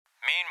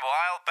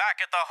Meanwhile,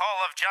 back at the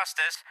Hall of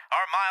Justice,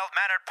 our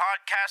mild-mannered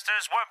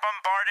podcasters were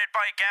bombarded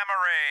by gamma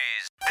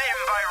rays,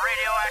 bitten by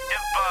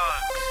radioactive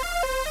bugs,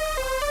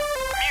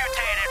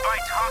 mutated by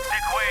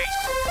toxic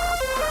waste,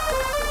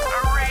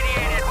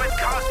 irradiated with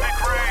cosmic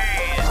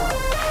rays,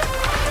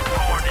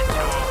 born into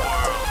a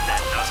world that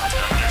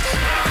doesn't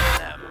understand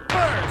them.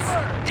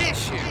 First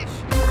issue.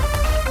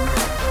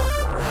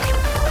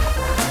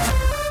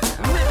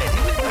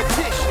 Limited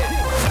edition.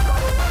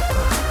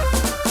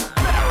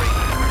 Very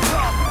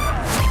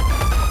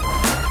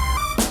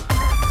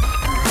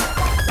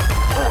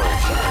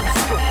origin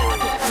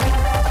story.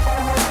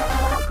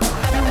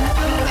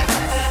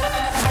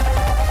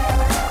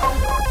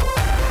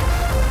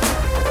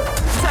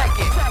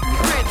 Second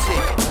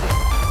printing.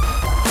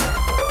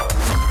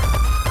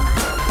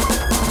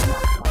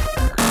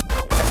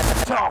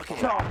 Talking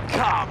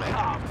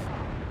comic.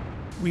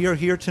 We are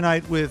here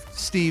tonight with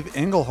Steve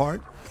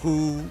Englehart,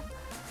 who,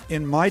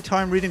 in my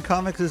time reading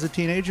comics as a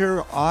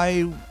teenager,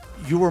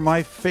 you were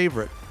my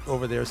favorite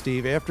over there,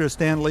 Steve. After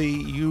Stan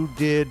Lee, you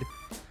did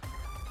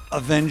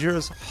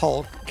Avengers,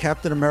 Hulk,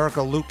 Captain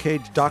America, Luke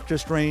Cage, Doctor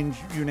Strange,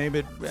 you name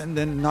it, and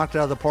then knocked it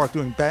out of the park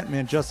doing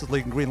Batman, Justice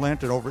League, and Green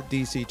Lantern over at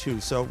DC too.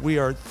 So we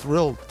are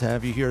thrilled to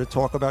have you here to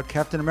talk about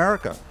Captain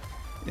America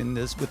in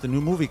this with the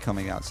new movie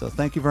coming out. So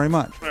thank you very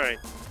much. All right.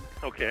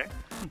 Okay.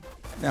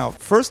 Now,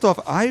 first off,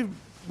 I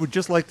would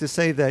just like to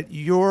say that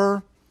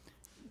your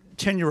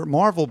tenure at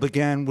Marvel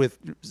began with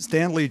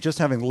Stan Lee just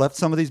having left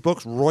some of these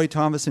books, Roy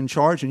Thomas in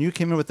charge, and you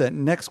came in with that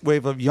next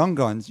wave of young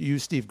guns. You,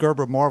 Steve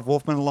Gerber, Marv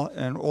Wolfman,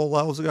 and all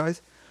those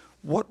guys.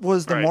 What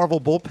was the Marvel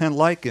bullpen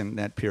like in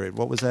that period?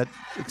 What was that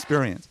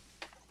experience?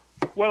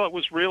 Well, it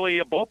was really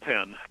a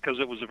bullpen because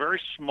it was a very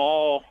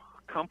small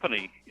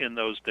company in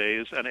those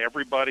days, and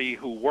everybody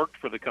who worked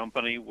for the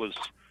company was,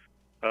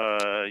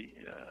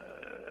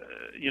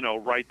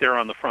 right there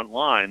on the front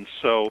lines.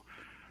 So,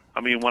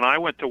 I mean, when I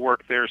went to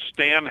work there,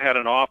 Stan had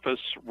an office.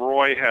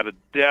 Roy had a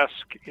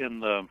desk in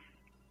the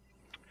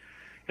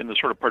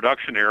sort of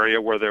production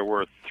area where there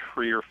were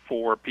 3 or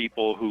 4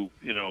 people who,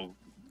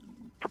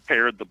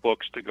 prepared the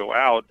books to go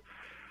out.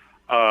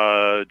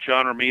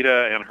 John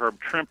Romita and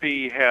Herb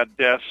Trimpe had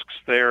desks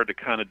there to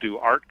kind of do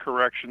art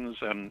corrections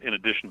and in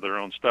addition to their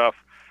own stuff.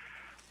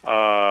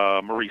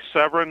 Marie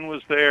Severin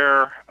was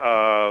there,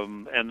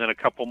 and then a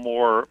couple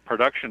more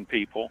production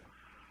people,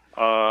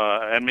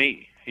 and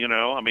me.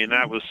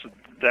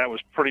 That was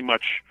pretty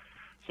much.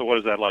 So what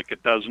is that, like a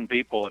dozen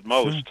people at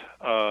most?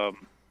 Sure.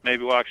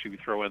 Maybe we'll actually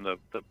throw in the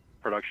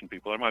production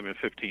people. There might have been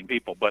 15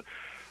 people, but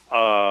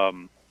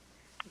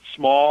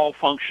small,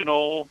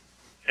 functional,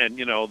 and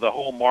the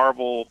whole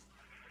Marvel.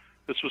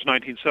 This was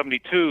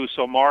 1972,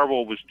 so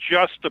Marvel was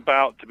just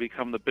about to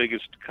become the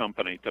biggest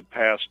company to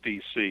pass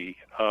DC.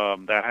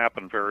 That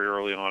happened very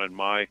early on in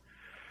my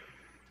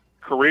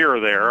career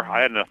there.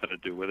 I had nothing to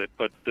do with it,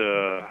 but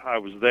I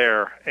was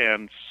there,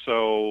 and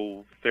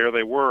so there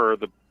they were,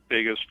 the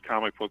biggest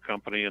comic book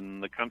company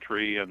in the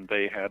country, and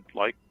they had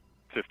like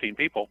 15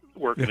 people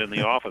working in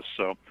the office.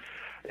 So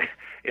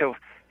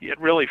it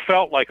really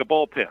felt like a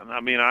bullpen.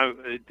 I mean,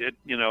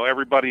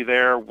 everybody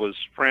there was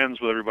friends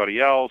with everybody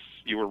else.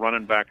 You were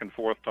running back and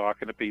forth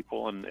talking to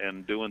people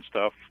and doing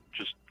stuff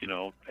just 8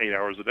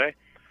 hours a day.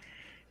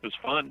 It was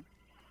fun.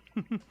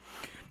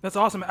 That's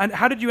awesome. And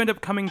how did you end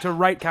up coming to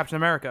write Captain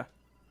America?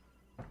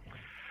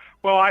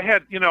 Well, I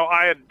had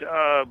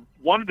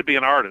wanted to be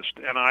an artist,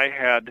 and I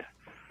had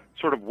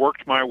sort of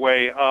worked my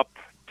way up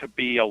to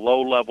be a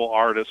low-level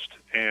artist.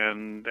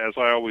 And as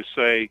I always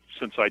say,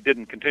 since I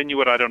didn't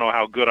continue it, I don't know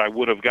how good I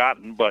would have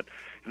gotten. But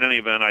in any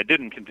event, I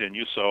didn't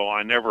continue, so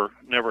I never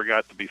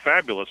got to be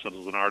fabulous as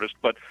an artist.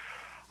 But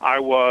I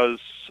was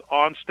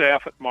on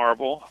staff at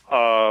Marvel,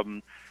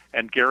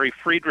 and Gary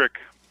Friedrich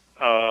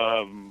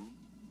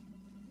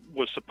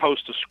was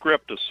supposed to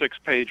script a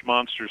 6-page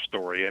monster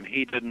story, and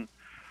he didn't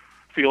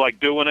feel like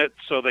doing it,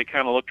 so they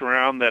kind of looked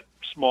around that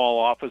small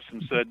office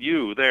and said,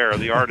 "You there,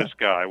 the artist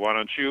guy, why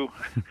don't you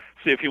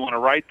see if you want to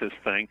write this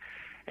thing?"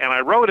 And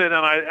I wrote it,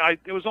 and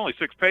it was only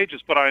 6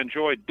 pages, but I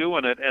enjoyed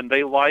doing it, and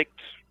they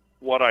liked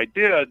what I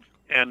did.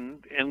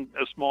 And in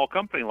a small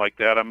company like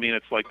that, I mean,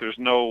 it's like there's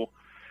no,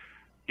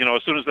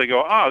 as soon as they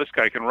go, "Oh, this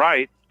guy can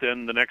write,"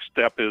 then the next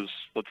step is,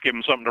 let's give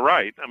him something to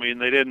write. I mean,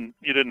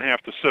 you didn't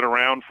have to sit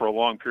around for a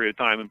long period of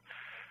time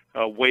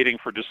waiting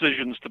for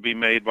decisions to be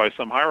made by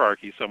some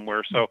hierarchy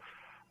somewhere. So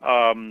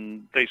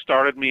they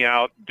started me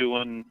out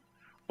doing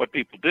what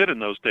people did in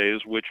those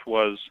days, which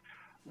was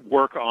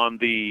work on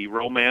the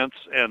romance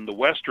and the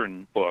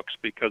Western books,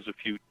 because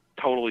if you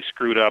totally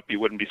screwed up,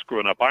 you wouldn't be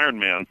screwing up Iron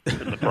Man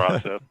in the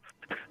process.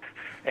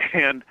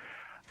 And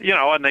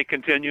they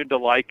continued to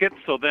like it.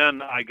 So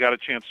then I got a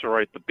chance to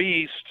write the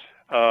Beast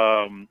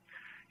in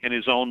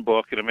his own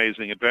book, In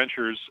Amazing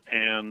Adventures,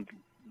 and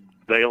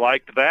they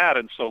liked that.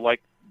 And so, it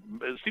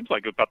seems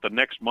like about the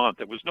next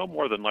month, it was no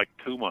more than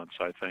 2 months,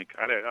 I think.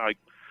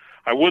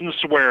 I wouldn't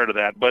swear to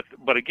that, but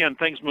again,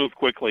 things move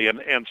quickly,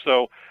 and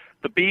so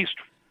the Beast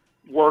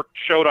worked,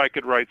 showed I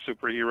could write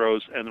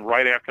superheroes, and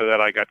right after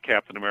that, I got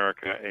Captain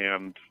America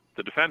and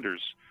the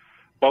Defenders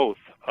both,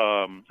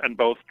 and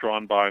both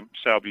drawn by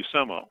Sal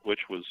Buscema,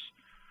 which was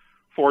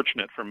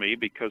fortunate for me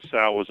because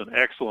Sal was an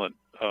excellent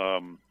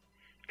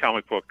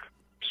comic book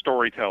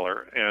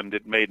storyteller, and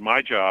it made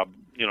my job,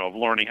 of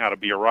learning how to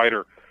be a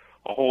writer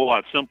a whole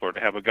lot simpler to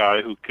have a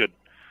guy who could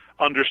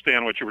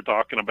understand what you were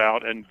talking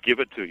about and give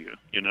it to you.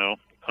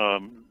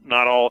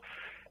 Not all.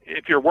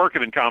 If you're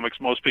working in comics,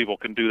 most people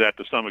can do that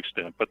to some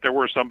extent, but there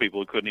were some people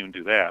who couldn't even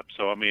do that.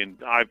 So, I mean,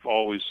 I've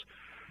always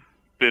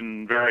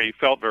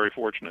felt very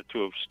fortunate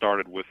to have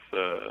started with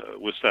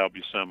Sal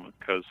Buscema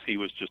because he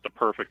was just a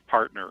perfect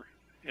partner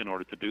in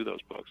order to do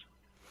those books.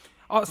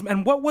 Awesome.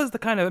 And what was the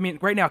kind of,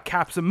 right now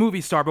Cap's a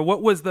movie star, but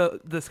what was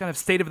this kind of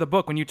state of the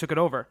book when you took it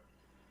over?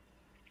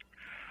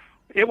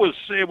 It was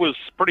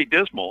pretty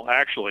dismal,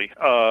 actually.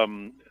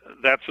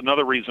 That's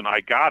another reason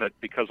I got it,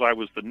 because I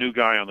was the new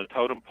guy on the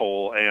totem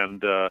pole,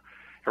 and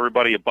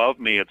everybody above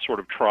me had sort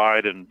of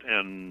tried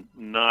and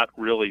not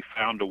really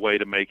found a way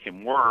to make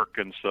him work.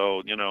 And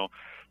so,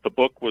 the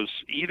book was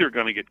either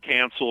going to get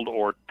canceled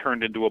or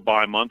turned into a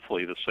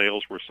bi-monthly. The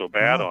sales were so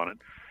bad on it.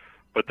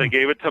 But they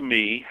gave it to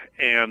me,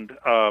 and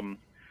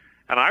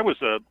I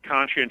was a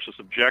conscientious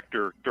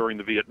objector during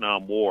the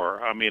Vietnam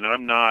War. I mean,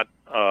 I'm not,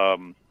 a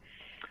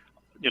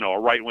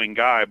right-wing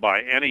guy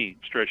by any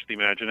stretch of the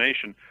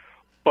imagination.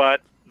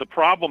 But the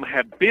problem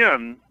had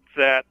been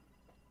that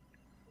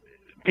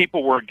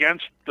people were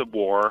against the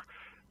war.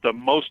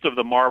 Most of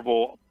the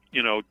Marvel,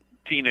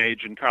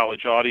 teenage and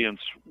college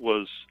audience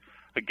was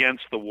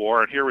against the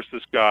war, and here was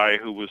this guy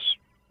who was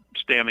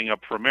standing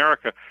up for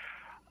America.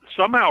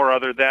 Somehow or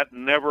other, that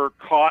never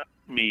caught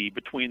me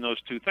between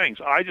those two things.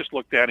 I just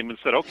looked at him and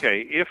said,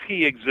 okay, if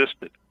he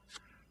existed,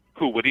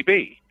 who would he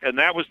be? And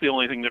that was the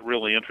only thing that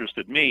really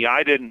interested me.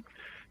 I didn't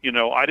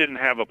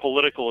have a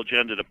political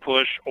agenda to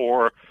push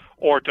or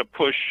to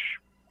push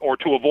or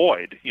to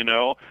avoid,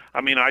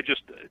 I mean,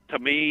 to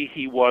me,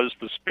 he was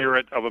the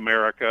spirit of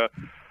America.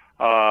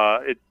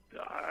 I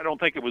don't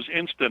think it was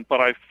instant,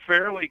 but I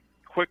fairly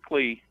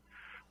quickly,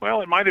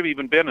 it might have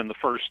even been in the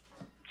first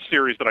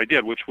series that I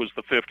did, which was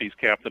the 50s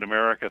Captain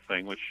America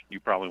thing, which you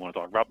probably want to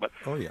talk about. But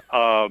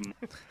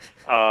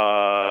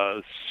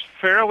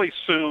fairly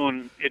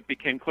soon it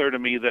became clear to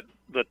me that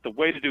the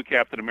way to do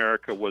Captain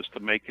America was to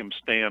make him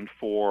stand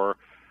for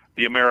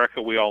the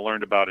America we all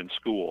learned about in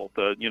school,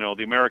 the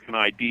American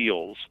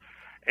ideals,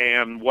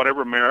 and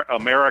whatever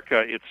America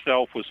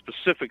itself was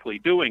specifically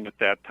doing at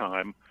that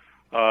time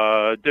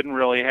didn't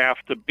really have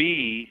to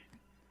be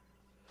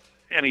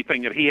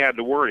anything that he had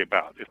to worry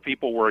about. If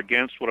people were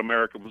against what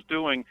America was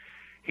doing,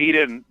 he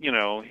didn't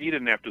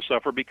have to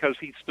suffer because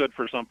he stood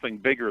for something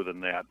bigger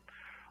than that.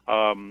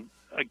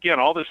 Again,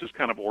 all this is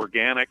kind of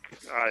organic.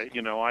 I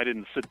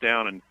didn't sit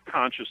down and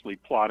consciously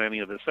plot any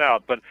of this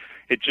out, but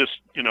it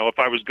just, if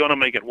I was going to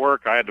make it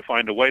work, I had to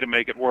find a way to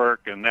make it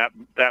work, and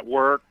that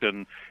worked,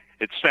 and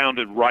it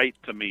sounded right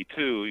to me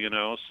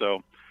too,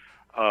 so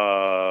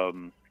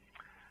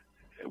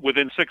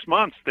within 6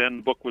 months, then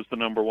the book was the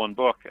number one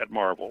book at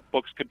Marvel.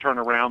 Books could turn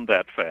around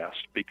that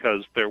fast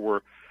because there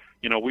were,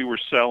 we were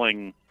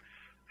selling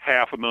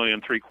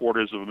 500,000,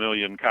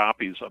 750,000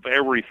 copies of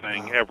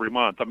everything every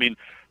month. I mean,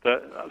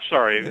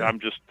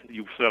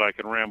 you said I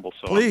can ramble,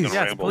 so please, I'm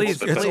going to ramble.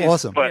 Please, it's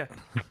awesome.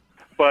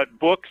 But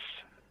books,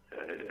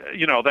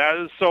 that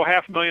is so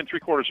 500,000,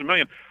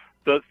 750,000.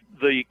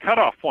 The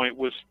cutoff point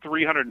was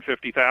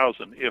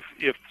 350,000.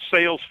 If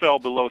sales fell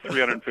below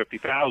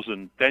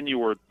 350,000, then you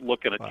were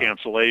looking at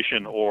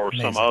cancellation or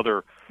some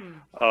other,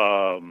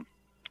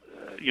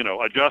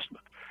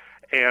 adjustment.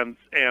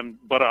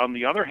 But on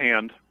the other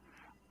hand,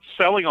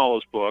 selling all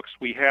those books,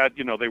 we had,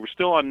 they were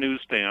still on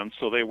newsstands,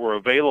 so they were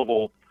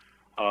available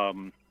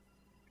in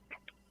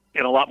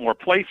a lot more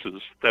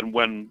places than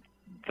when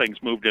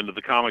things moved into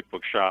the comic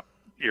book shop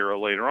era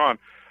later on.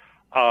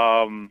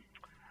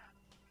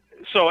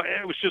 So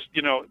it was just,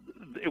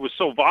 it was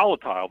so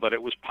volatile that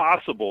it was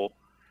possible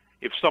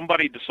if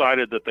somebody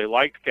decided that they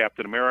liked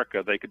Captain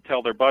America, they could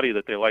tell their buddy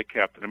that they liked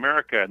Captain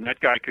America, and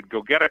that guy could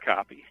go get a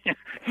copy. I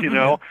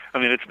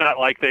mean, it's not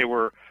like they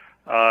were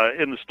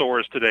in the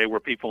stores today where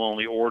people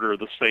only order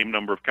the same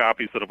number of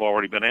copies that have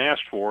already been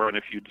asked for, and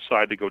if you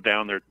decide to go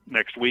down there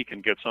next week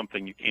and get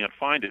something, you can't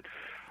find it.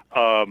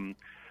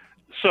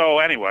 So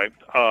anyway,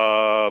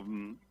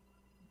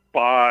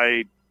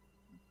 by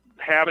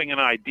having an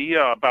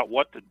idea about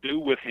what to do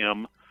with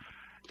him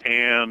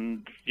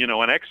and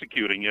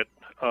executing it,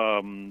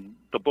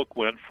 the book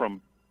went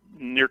from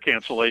near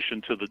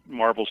cancellation to the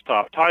Marvel's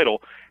top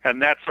title,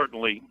 and that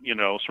certainly,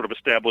 sort of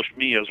established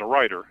me as a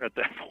writer at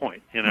that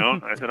point.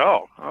 I said,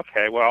 "Oh,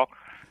 okay, well,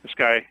 this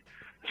guy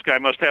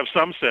must have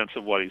some sense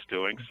of what he's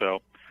doing."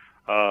 So,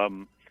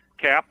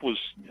 Cap was,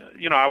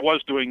 I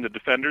was doing the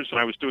Defenders, and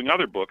I was doing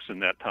other books in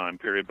that time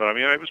period, but I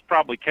mean, it was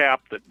probably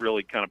Cap that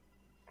really kind of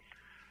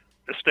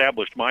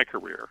established my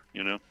career.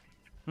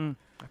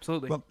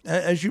 Absolutely. Well,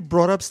 as you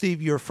brought up,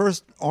 Steve, your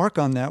first arc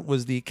on that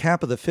was the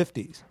Cap of the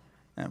 50s.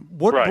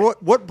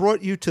 What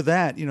brought you to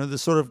that? The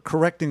sort of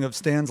correcting of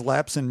Stan's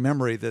lapse in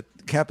memory that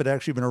Cap had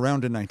actually been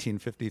around in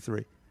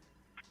 1953.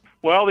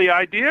 Well, the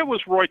idea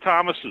was Roy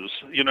Thomas's,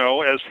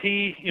 as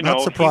he, Not he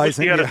was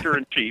surprising, the yeah.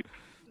 editor-in-chief.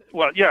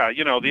 Well, yeah,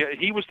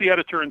 he was the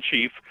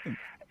editor-in-chief,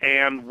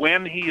 and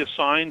when he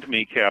assigned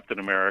me Captain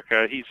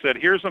America, he said,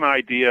 here's an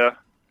idea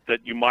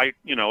that you might,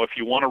 if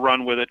you want to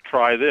run with it,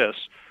 try this.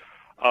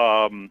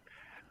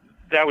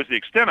 That was the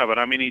extent of it.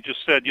 I mean, he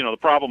just said, the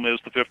problem is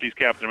the 50s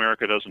Captain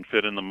America doesn't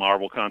fit in the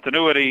Marvel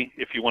continuity.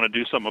 If you want to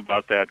do something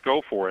about that,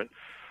 go for it.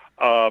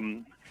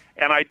 And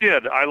I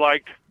did. I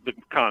liked the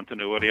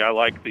continuity. I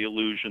liked the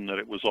illusion that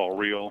it was all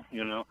real,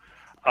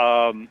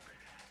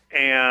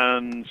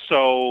 and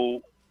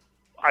so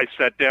I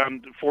sat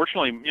down.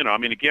 Fortunately,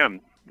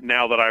 again,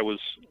 now that I was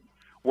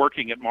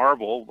working at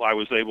Marvel, I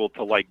was able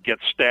to get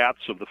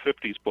stats of the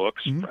 50s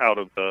books out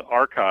of the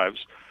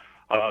archives.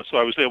 So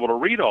I was able to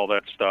read all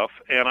that stuff,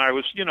 and I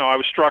was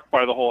struck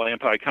by the whole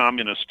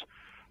anti-communist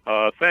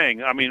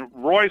thing. I mean,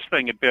 Roy's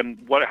thing had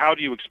been, how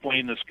do you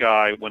explain this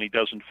guy when he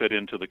doesn't fit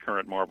into the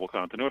current Marvel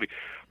continuity?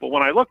 But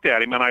when I looked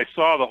at him and I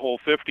saw the whole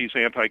 50s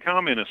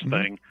anti-communist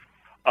thing,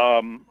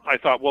 I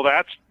thought, well,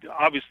 that's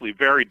obviously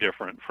very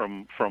different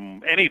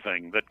from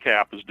anything that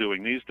Cap is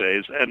doing these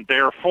days, and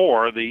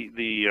therefore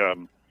the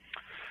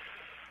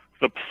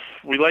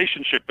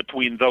relationship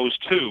between those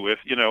two,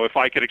 if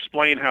I could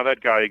explain how that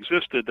guy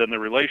existed, then the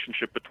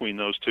relationship between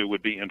those two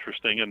would be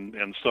interesting.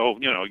 And so,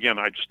 again,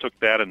 I just took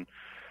that and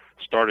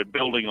started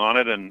building on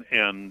it,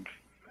 and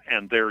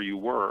there you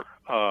were.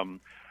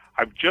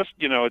 I've just,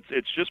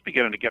 it's just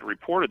beginning to get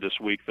reported this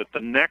week that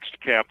the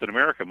next Captain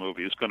America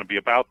movie is going to be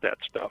about that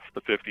stuff,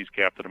 the 50s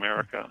Captain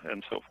America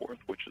and so forth,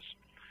 which is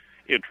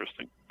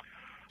interesting.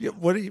 Yeah,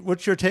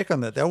 what's your take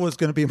on that? That was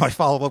going to be my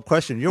follow-up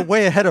question. You're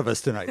way ahead of us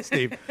tonight,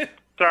 Steve.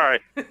 Sorry.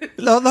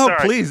 No, Sorry.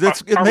 please.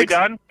 Are we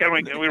done? Can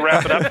we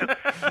wrap it up?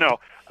 No.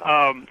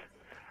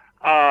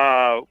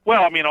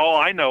 Well, I mean, all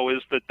I know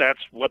is that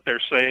that's what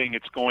they're saying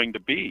it's going to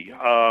be.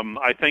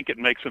 I think it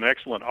makes an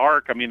excellent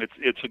arc. I mean,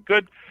 it's a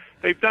good.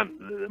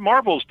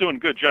 Marvel's doing a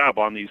good job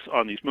on these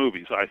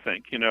movies. I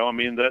think. I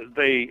mean,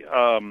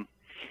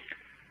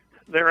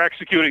 they're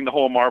executing the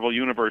whole Marvel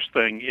Universe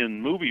thing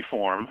in movie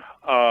form.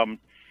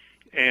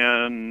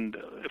 And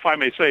if I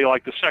may say,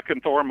 the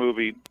second Thor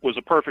movie was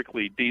a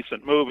perfectly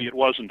decent movie. It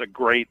wasn't a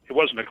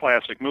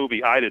classic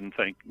movie, I didn't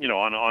think,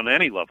 on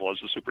any level as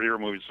a superhero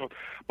movie. So,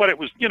 but it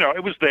was,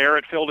 it was there.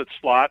 It filled its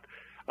slot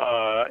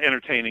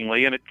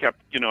entertainingly, and it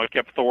kept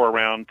Thor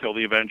around till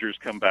the Avengers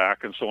come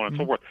back and so on and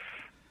so forth.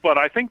 But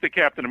I think the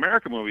Captain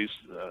America movies,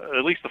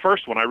 at least the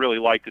first one, I really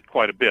liked it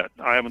quite a bit.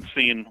 I haven't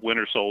seen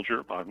Winter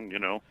Soldier,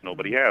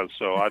 nobody has,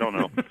 so I don't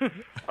know.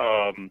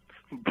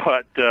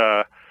 But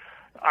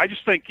I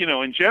just think,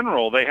 in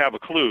general, they have a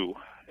clue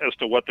as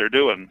to what they're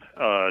doing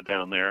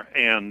down there,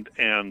 and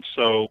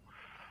so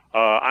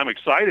I'm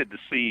excited to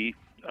see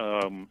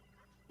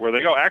where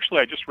they go.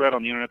 Actually, I just read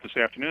on the internet this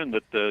afternoon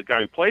that the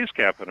guy who plays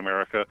Captain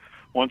America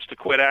wants to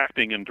quit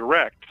acting and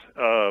direct.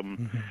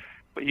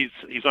 But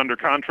he's under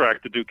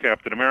contract to do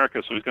Captain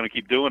America, so he's going to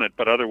keep doing it.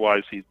 But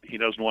otherwise, he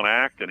doesn't want to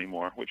act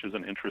anymore, which is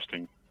an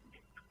interesting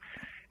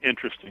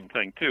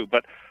thing too.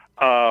 But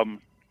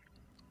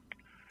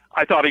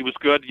I thought he was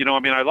good.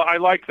 I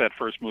liked that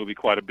first movie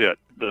quite a bit,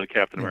 the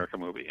Captain America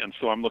movie, and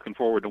so I'm looking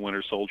forward to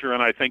Winter Soldier,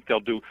 and I think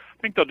they'll do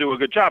a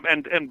good job.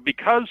 And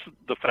because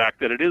the fact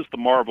that it is the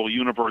Marvel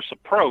Universe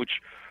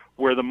approach,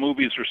 where the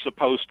movies are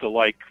supposed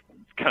to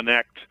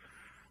connect,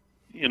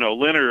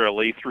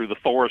 linearly through the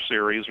Thor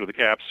series or the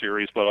Cap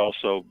series, but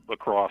also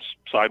across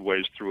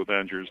sideways through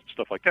Avengers and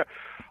stuff like that.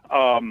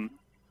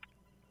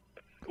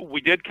 We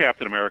did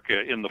Captain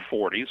America in the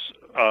 40s.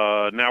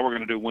 Now we're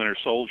going to do Winter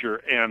Soldier,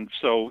 and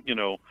so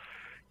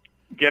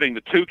getting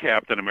the two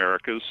Captain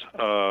Americas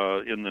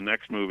in the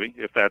next movie,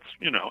 if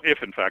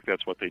in fact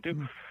that's what they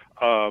do.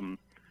 I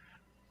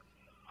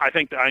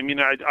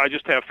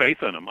just have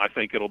faith in them. I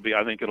think it'll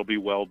be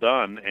well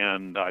done,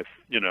 and I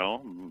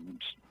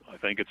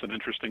think it's an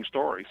interesting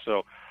story.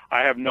 So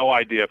I have no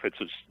idea if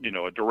it's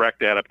a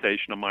direct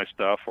adaptation of my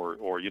stuff or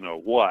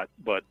what,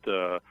 but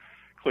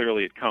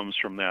clearly it comes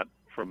from that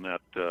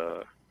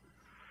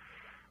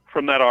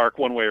arc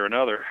one way or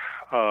another.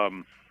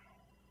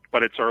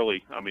 But it's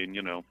early. I mean,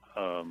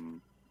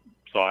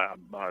 so I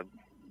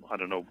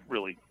don't know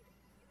really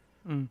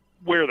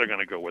where they're going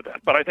to go with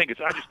that. But I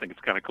just think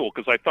it's kind of cool,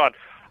 because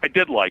I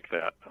did like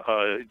that.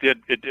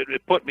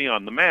 It put me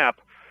on the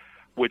map,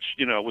 which,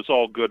 was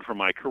all good for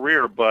my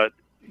career. But,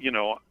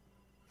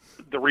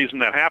 the reason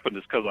that happened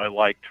is because I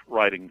liked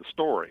writing the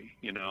story,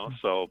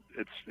 so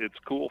it's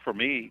cool for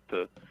me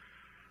to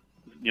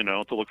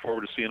look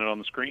forward to seeing it on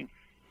the screen.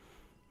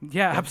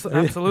 Yeah,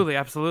 absolutely.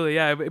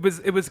 Yeah, it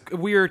was a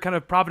weird kind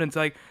of providence.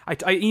 I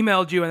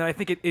emailed you, and I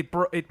think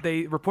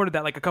they reported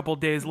that a couple of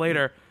days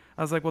later.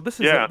 I was like, well,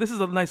 this is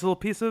a nice little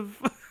piece of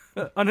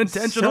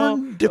unintentional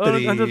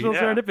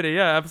serendipity.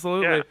 Yeah,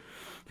 absolutely. Yeah.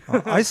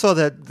 I saw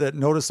that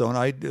notice though,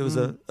 and it was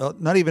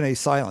not even a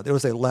silent. It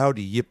was a loud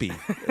yippee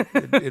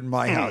in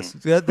my house.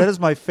 That is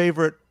my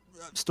favorite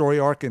story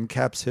arc in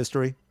Cap's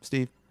history,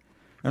 Steve.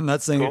 I'm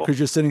not saying it because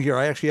you're sitting here.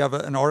 I actually have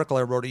an article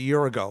I wrote a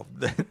year ago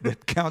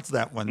that counts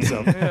that one.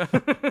 So,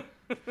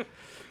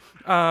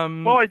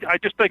 Well, I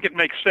just think it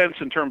makes sense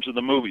in terms of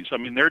the movies. I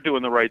mean, they're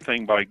doing the right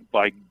thing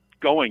by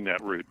going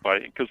that route,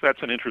 because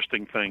that's an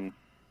interesting thing.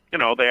 You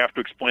know, they have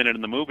to explain it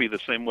in the movie the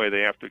same way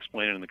they have to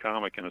explain it in the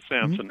comic, in a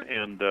sense.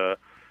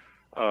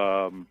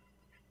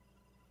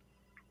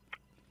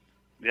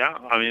 Yeah,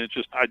 I mean, it's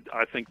just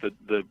I think that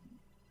the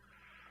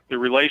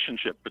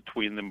relationship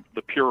between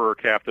the purer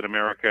Captain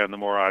America and the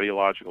more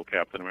ideological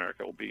Captain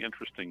America will be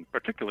interesting.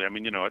 Particularly, I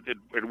mean, you know,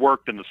 it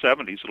worked in the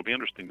 70s. It'll be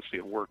interesting to see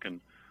it work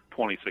in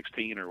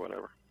 2016 or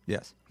whatever.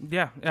 Yes.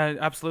 Yeah,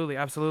 absolutely,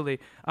 absolutely.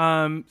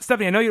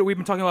 Stephanie, I know we've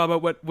been talking a lot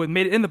about what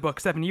made it in the book.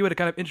 Stephanie, you had a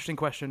kind of interesting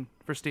question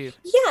for Steve.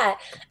 Yeah.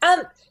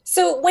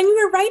 So when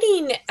you were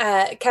writing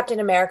Captain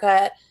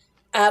America,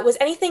 was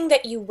anything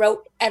that you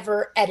wrote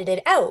ever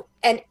edited out?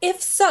 And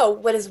if so,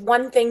 what is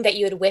one thing that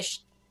you had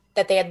wished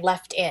that they had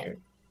left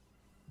in?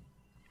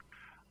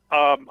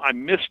 I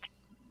missed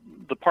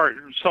the part,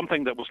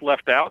 something that was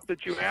left out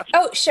that you asked.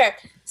 Oh, sure.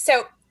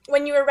 So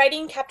when you were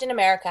writing Captain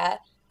America,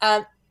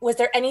 was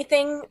there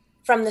anything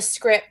from the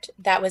script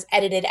that was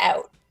edited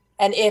out?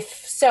 And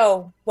if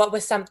so, what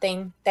was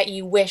something that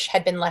you wish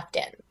had been left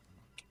in?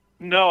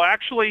 No,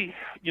 actually,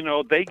 you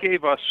know, they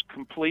gave us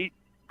complete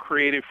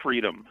creative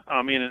freedom.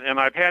 I mean, and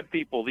I've had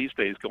people these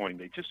days going,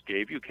 they just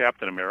gave you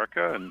Captain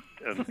America and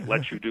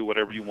let you do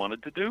whatever you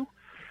wanted to do.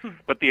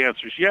 But the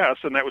answer is yes,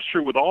 and that was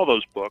true with all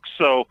those books.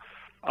 So,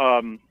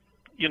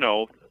 you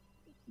know,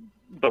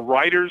 the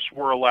writers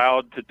were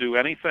allowed to do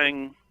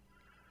anything,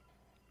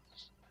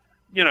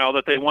 you know,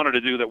 that they wanted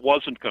to do that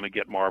wasn't going to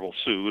get Marvel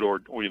sued or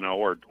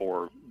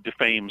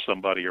defame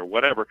somebody or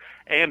whatever,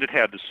 and it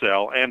had to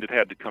sell and it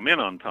had to come in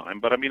on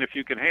time. But I mean, if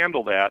you can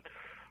handle that,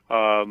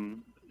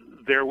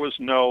 there was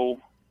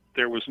nobody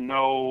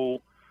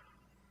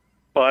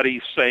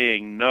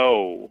saying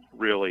no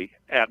really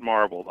at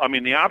Marvel. I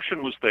mean, the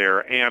option was there,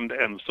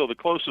 and so the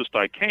closest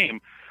I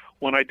came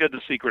when I did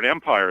the Secret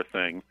Empire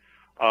thing,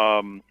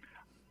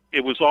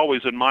 it was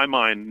always in my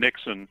mind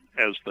Nixon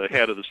as the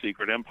head of the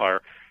Secret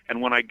Empire.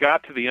 And when I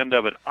got to the end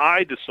of it,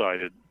 I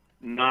decided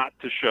not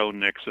to show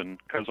Nixon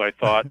because I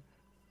thought,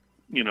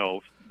 you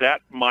know,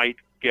 that might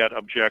get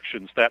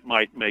objections. That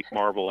might make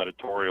Marvel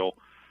editorial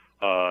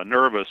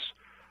nervous.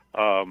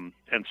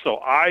 And so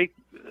I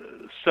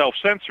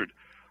self-censored.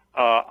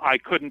 I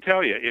couldn't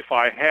tell you if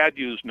I had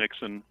used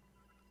Nixon,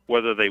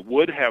 whether they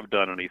would have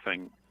done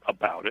anything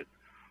about it.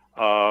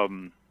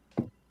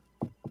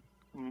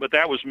 But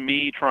that was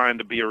me trying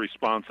to be a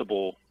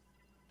responsible,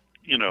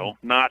 you know,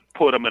 not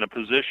put them in a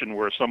position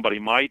where somebody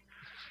might,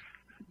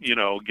 you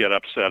know, get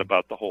upset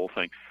about the whole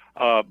thing.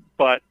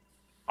 But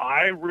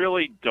I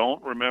really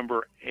don't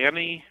remember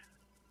any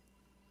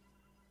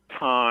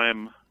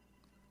time,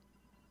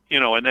 you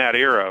know, in that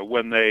era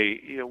when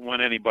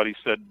anybody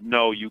said,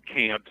 no, you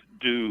can't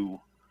do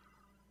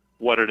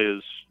what it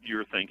is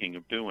you're thinking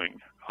of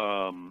doing.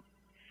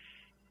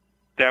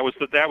 That was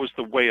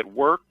the way it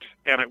worked,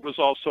 and it was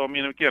also, I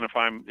mean, again,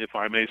 if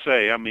I may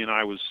say, I mean,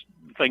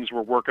 things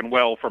were working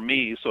well for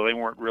me, so they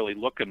weren't really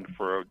looking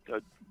for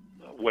a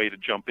way to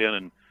jump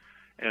in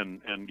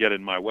and get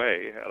in my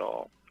way at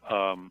all.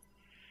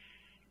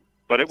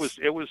 But it was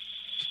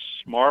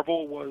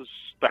Marvel was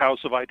the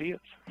house of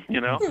ideas,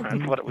 you know.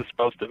 That's what it was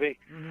supposed to be.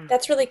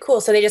 That's really cool.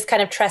 So they just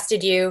kind of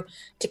trusted you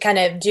to kind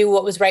of do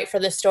what was right for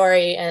the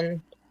story and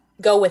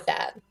go with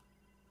that.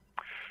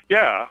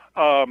 Yeah.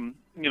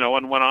 You know,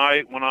 and when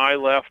I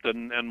left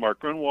and Mark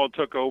Grunwald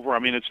took over, I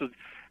mean,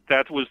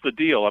 that was the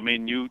deal. I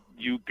mean, you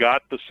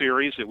got the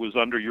series. It was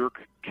under your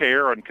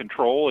care and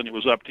control, and it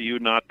was up to you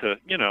not to,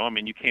 you know, I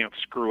mean, you can't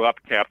screw up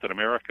Captain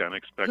America and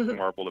expect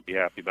Marvel to be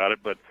happy about it.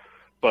 But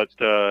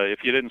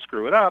if you didn't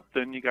screw it up,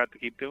 then you got to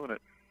keep doing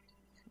it.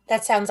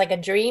 That sounds like a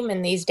dream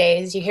in these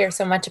days. You hear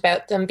so much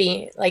about them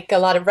being, like, a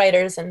lot of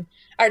writers and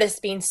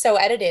artists being so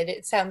edited.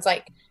 It sounds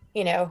like,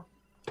 you know,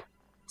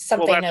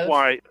 something well, that's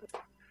why.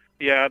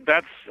 Yeah,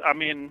 that's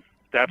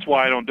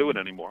why I don't do it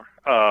anymore.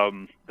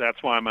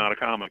 That's why I'm out of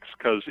comics,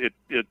 because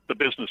the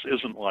business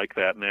isn't like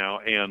that now.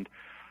 And,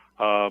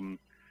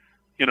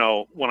 you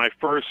know, when I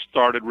first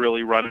started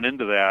really running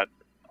into that,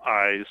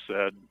 I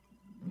said,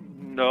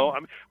 no.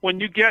 I mean, when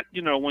you get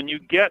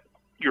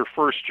your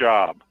first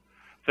job,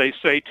 they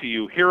say to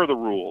you, here are the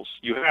rules.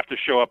 You have to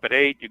show up at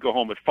 8, you go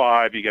home at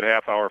 5, you get a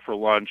half hour for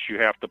lunch, you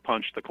have to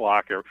punch the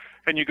clock,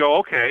 and you go,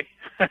 okay.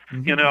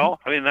 You know,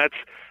 I mean, that's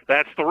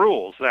the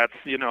rules. That's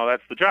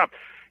the job.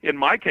 In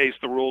my case,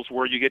 the rules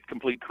were you get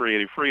complete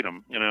creative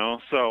freedom, you know,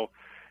 so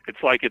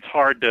it's like it's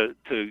hard to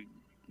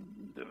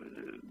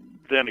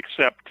then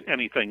accept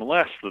anything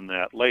less than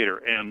that later.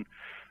 And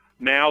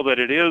now that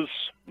it is,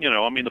 you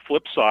know, I mean, the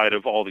flip side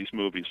of all these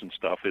movies and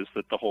stuff is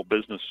that the whole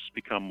business has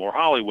become more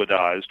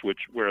Hollywoodized,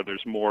 where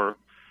there's more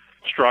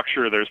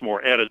structure, there's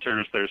more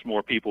editors, there's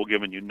more people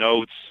giving you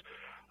notes.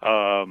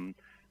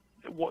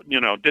 You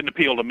know, didn't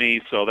appeal to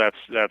me, so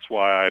that's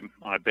why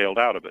I bailed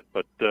out of it.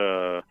 But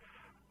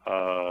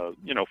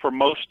you know, for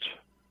most,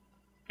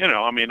 you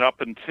know, I mean,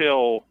 up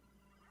until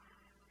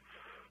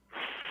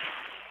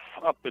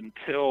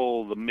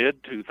the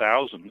mid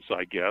 2000s,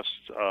 I guess,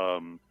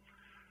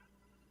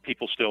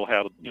 people still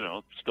had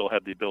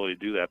the ability to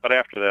do that. But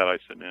after that, I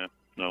said,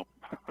 no.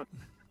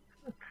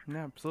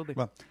 Yeah, absolutely.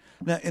 Well,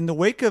 now, in the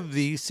wake of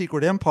the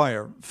Secret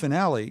Empire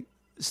finale,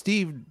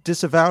 Steve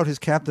disavowed his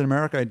Captain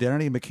America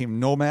identity and became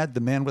Nomad, the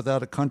man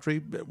without a country,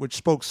 which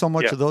spoke so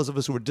much to those of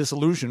us who were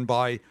disillusioned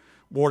by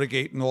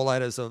Watergate and all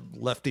that as a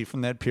lefty from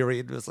that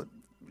period. It was like,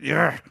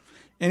 yeah.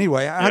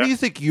 Anyway, how do you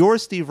think your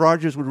Steve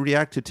Rogers would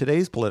react to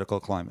today's political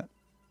climate?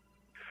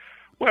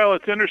 Well,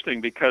 it's interesting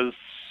because,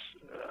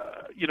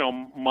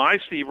 my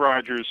Steve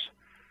Rogers,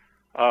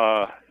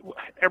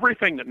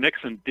 everything that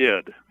Nixon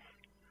did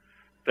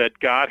that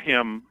got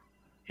him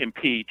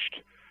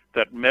impeached,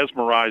 that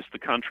mesmerized the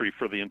country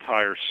for the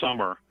entire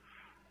summer,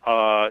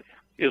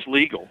 is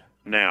legal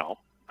now.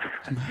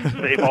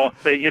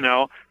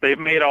 They've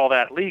made all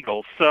that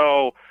legal.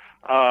 So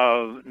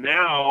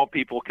now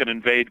people can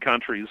invade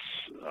countries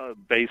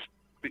based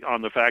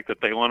on the fact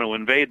that they want to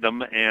invade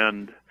them,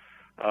 and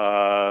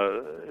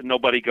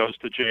nobody goes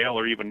to jail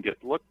or even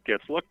gets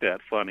looked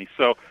at funny.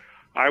 So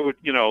I would,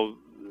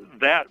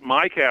 that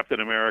my Captain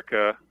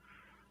America,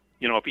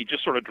 if he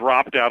just sort of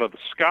dropped out of the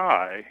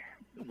sky,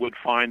 would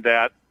find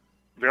that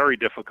very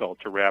difficult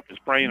to wrap his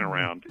brain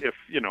around. If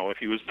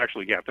he was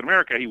actually Captain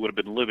America, he would have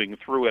been living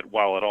through it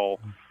while it all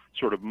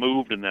sort of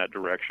moved in that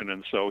direction,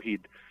 and so he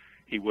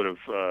would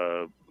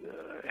have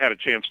had a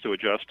chance to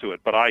adjust to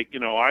it. But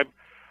I'm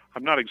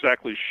not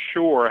exactly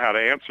sure how to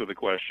answer the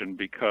question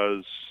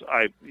because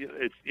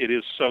it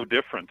is so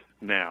different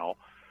now.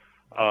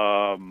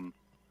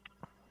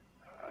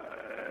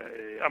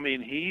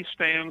 He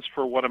stands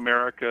for what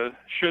America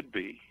should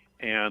be,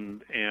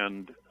 and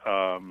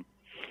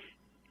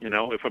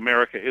if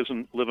America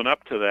isn't living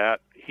up to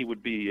that, he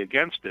would be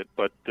against it.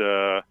 But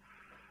the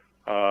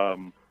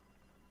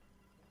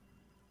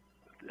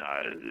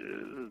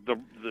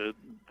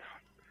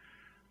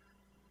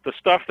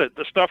stuff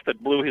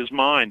that blew his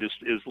mind is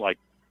like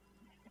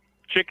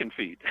chicken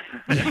feet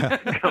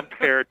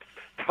compared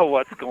to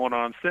what's going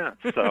on since.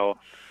 So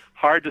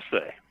hard to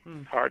say.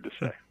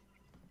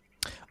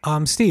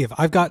 Steve,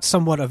 I've got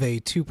somewhat of a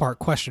two-part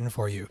question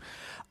for you.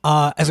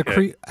 As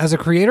a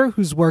creator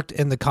who's worked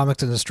in the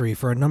comics industry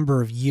for a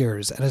number of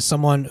years, and as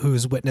someone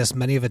who's witnessed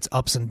many of its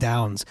ups and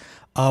downs,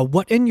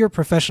 what, in your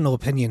professional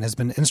opinion, has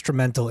been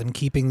instrumental in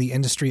keeping the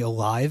industry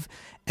alive,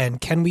 and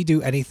can we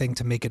do anything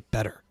to make it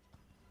better?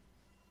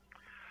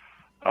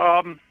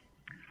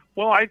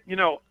 Well, I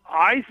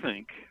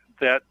think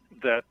that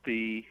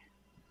the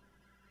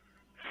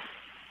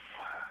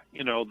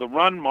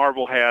run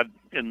Marvel had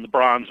in the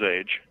Bronze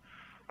Age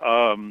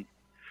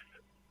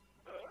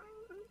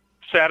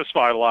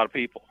satisfied a lot of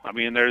people. I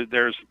mean,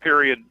 there's a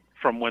period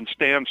from when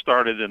Stan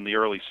started in the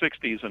early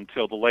 60s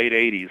until the late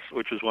 80s,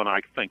 which is when I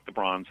think the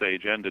Bronze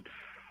Age ended.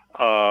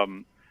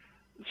 So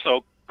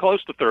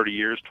close to 30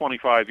 years,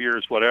 25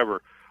 years,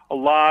 whatever. A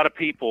lot of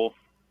people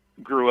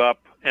grew up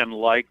and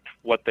liked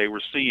what they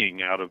were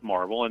seeing out of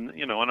Marvel and,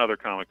 and other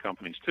comic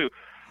companies too.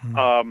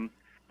 And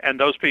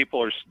those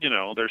people are,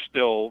 they're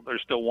still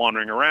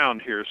wandering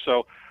around here.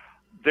 So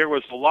there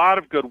was a lot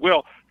of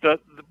goodwill.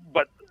 But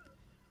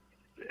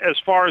as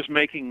far as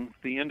making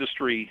the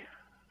industry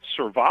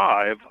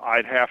survive,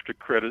 I'd have to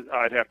credit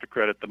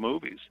the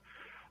movies.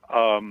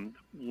 When,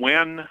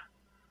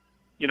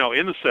 in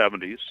the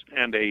 70s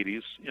and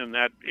 80s, in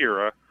that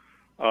era,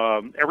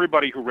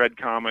 everybody who read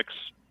comics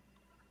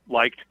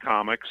liked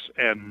comics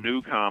and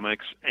knew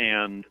comics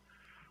and,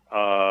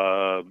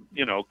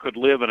 could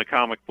live in a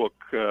comic book.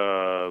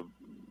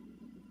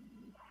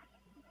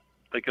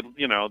 They could,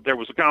 there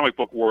was a comic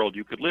book world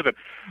you could live in.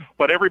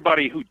 But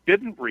everybody who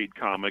didn't read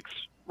comics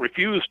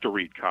refused to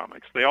read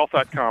comics. They all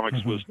thought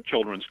comics was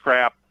children's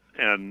crap,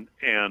 and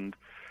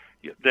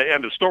the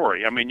end of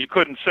story. I mean, you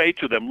couldn't say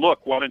to them,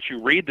 look, why don't you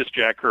read this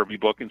Jack Kirby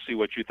book and see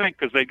what you think?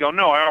 Because they'd go,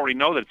 no, I already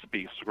know that it's a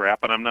piece of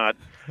crap, and I'm not,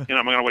 I'm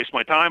going to waste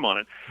my time on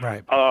it.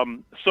 Right.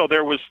 So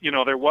there was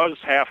 500,000,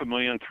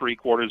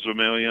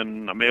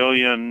 750,000, 1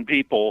 million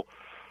people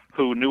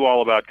who knew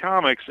all about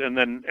comics, and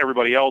then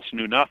everybody else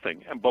knew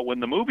nothing. But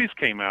when the movies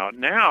came out,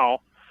 now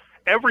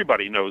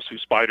everybody knows who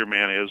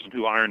Spider-Man is and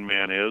who Iron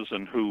Man is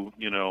and who,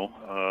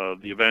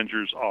 the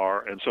Avengers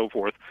are and so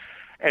forth.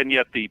 And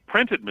yet the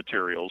printed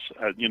materials,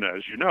 as you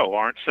know,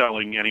 aren't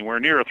selling anywhere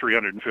near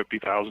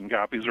 350,000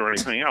 copies or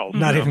anything else.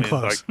 Not even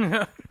close.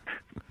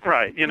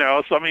 Right.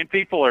 So,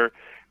 people are,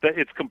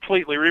 it's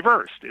completely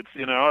reversed. It's,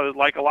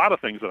 like a lot of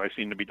things that I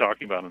seem to be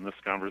talking about in this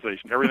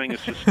conversation. Everything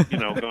is just,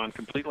 gone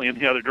completely in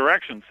the other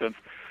direction since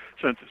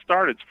it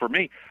started for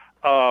me.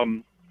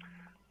 So,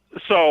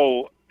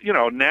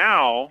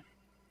 now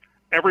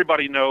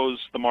everybody knows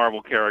the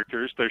Marvel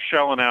characters. They're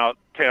shelling out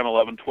 10,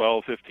 11,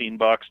 12, 15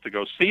 bucks to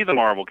go see the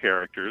Marvel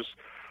characters.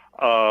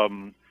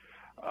 And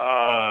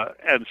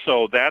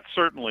so that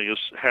certainly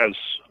has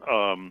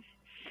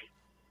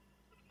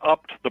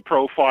upped the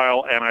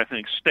profile and I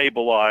think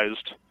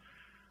stabilized,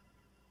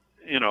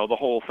 the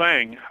whole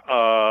thing.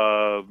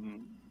 The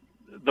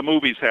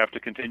movies have to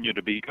continue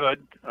to be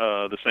good,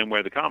 the same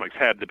way the comics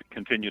had to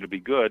continue to be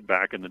good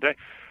back in the day.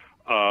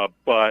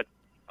 But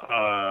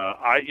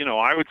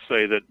I would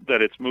say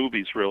that it's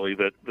movies really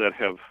that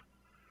have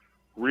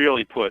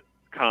really put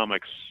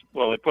comics.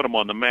 Well, they put them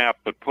on the map,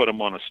 but put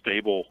them on a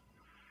stable.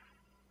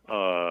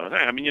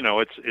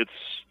 It's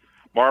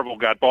Marvel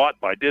got bought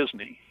by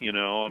Disney. And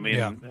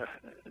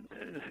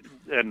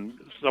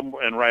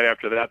right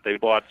after that they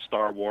bought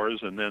Star Wars,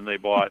 and then they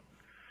bought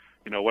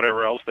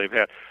whatever else they've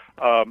had.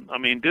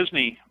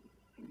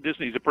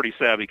 Disney's a pretty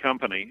savvy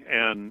company,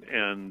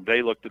 and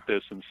they looked at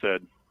this and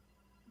said,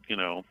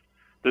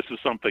 this is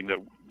something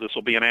this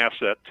will be an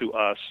asset to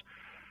us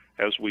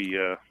as we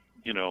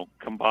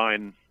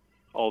combine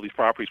all these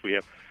properties we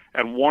have.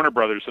 And Warner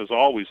Brothers has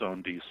always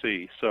owned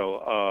DC,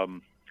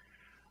 so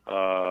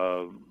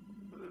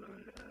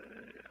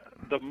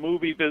the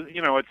movie business,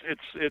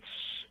 it's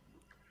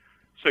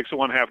 6 of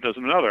one, half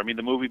dozen another. I mean,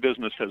 the movie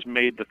business has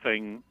made the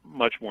thing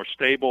much more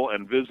stable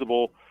and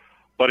visible,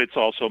 but it's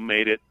also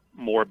made it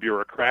more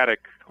bureaucratic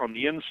on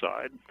the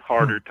inside,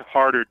 harder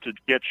to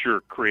get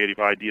your creative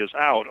ideas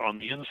out on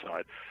the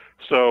inside.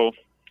 So,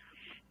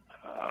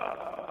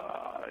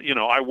 I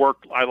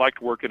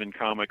liked working in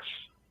comics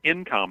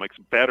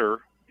better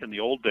in the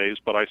old days,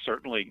 but I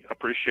certainly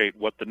appreciate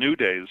what the new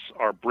days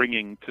are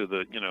bringing to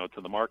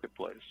the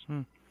marketplace.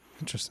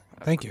 Interesting.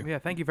 Thank you. Yeah,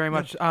 thank you very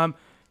much.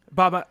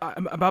 Bob,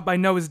 I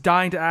know is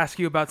dying to ask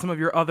you about some of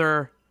your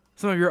other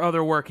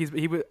work.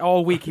 He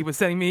all week he was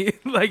sending me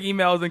like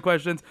emails and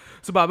questions.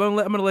 So Bob, I'm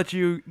going to let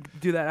you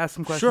do that. Ask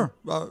some questions.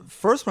 Sure.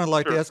 First one I'd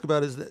like to ask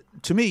about is that,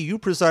 to me, you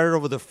presided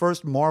over the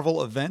first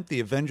Marvel event, the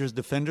Avengers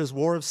Defenders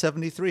War of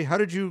 '73. How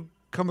did you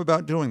come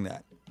about doing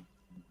that?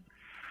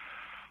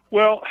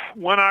 Well,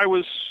 when I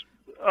was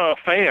a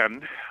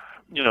fan,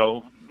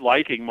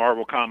 liking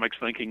Marvel Comics,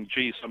 thinking,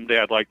 gee, someday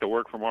I'd like to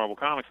work for Marvel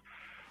Comics,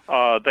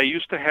 they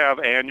used to have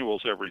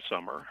annuals every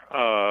summer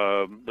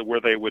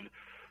where they would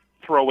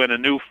throw in a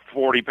new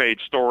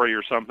 40-page story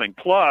or something,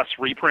 plus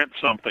reprint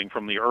something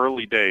from the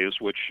early days,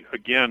 which,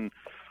 again,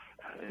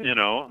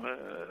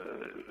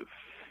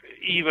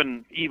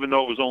 even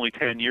though it was only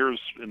 10 years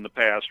in the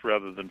past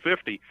rather than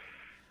 50,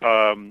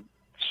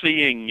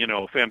 seeing,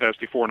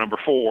 Fantastic Four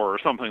 #4 or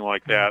something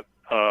like that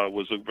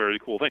was a very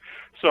cool thing.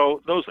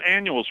 So those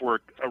annuals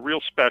were a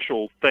real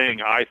special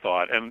thing, I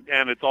thought, and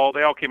they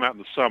all came out in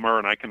the summer,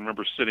 and I can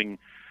remember sitting,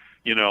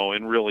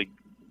 in really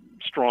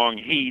strong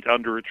heat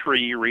under a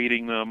tree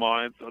reading them.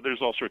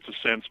 There's all sorts of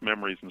sense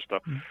memories and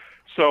stuff.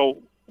 So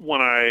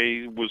when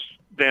I was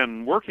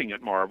then working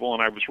at Marvel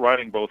and I was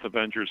writing both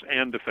Avengers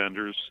and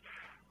Defenders,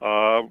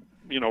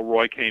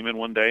 Roy came in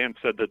one day and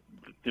said that,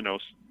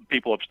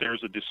 people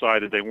upstairs had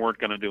decided they weren't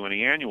going to do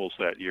any annuals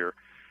that year.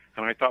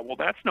 And I thought, well,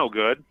 that's no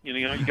good.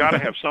 You got to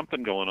have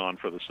something going on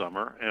for the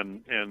summer.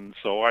 And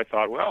so I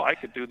thought, well, I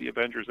could do the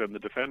Avengers and the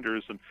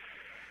Defenders. And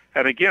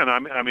again,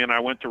 I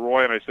went to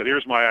Roy and I said,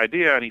 here's my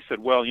idea. And he said,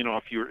 well,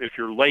 if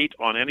you're late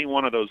on any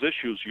one of those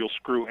issues, you'll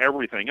screw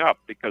everything up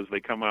because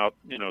they come out,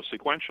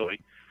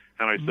 sequentially.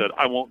 And I said,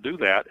 I won't do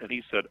that. And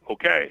he said,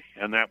 okay.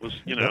 And that was,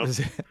 Wow.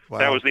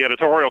 That was the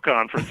editorial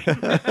conference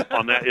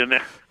on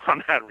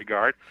that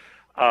regard.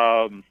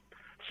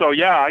 So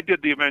yeah, I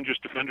did the Avengers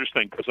Defenders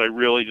thing because I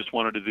really just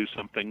wanted to do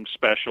something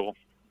special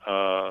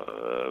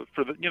for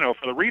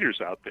the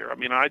readers out there. I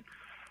mean, I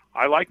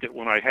liked it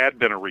when I had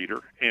been a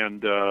reader,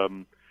 and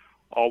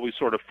always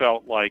sort of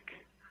felt like,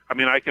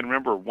 I can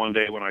remember one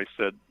day when I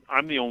said,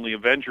 I'm the only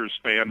Avengers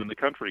fan in the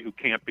country who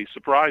can't be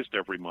surprised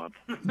every month.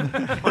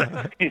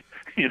 It's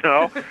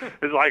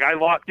like I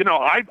lost,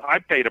 I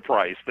paid a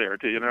price there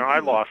too, I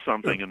lost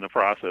something in the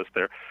process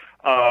there.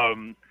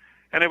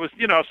 And it was,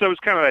 so it was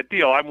kind of that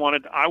deal. I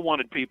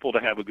wanted people to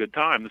have a good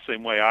time the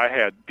same way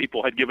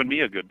people had given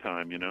me a good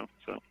time,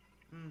 so.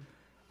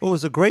 Well, it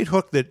was a great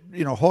hook that,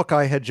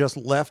 Hawkeye had just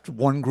left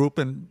one group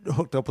and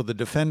hooked up with the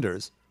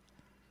Defenders.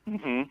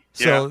 Mm-hmm.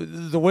 So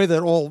the way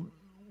that all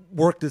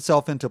worked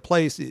itself into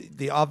place,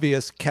 the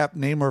obvious Cap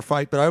Namor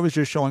fight, but I was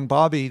just showing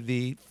Bobby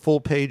the full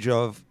page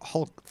of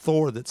Hulk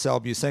Thor that Sal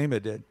Buscema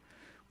did,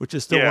 which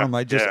is still one of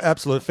my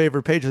absolute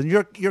favorite pages. And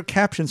your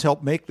captions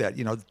help make that,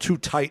 the two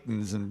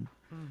titans and...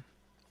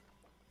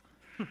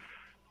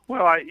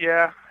 Well,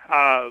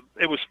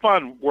 it was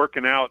fun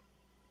working out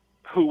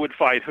who would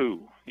fight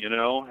who,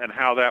 and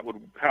how that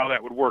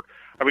would work.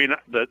 I mean,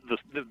 the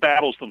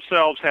battles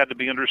themselves had to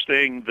be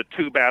interesting. The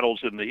two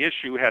battles in the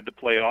issue had to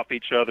play off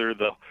each other.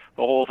 The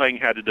whole thing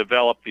had to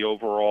develop the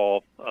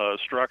overall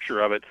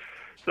structure of it.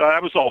 So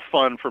that was all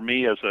fun for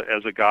me as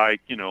a guy,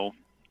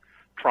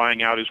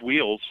 trying out his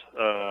wheels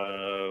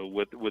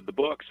with the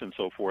books and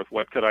so forth.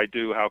 What could I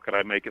do? How could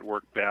I make it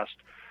work best?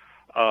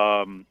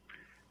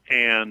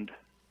 And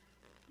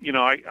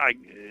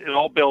it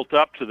all built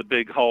up to the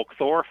big Hulk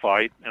Thor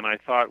fight, and I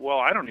thought, well,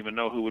 I don't even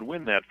know who would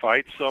win that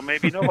fight, so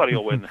maybe nobody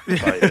will win that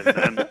fight.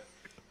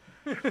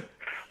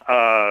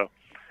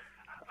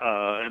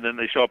 And then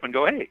they show up and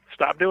go, hey,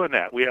 stop doing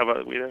that. We have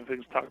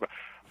things to talk about.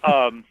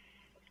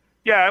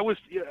 It was.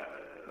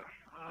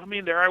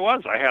 There I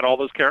was. I had all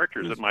those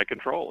characters at my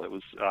control. It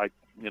was, I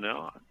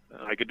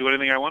could do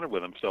anything I wanted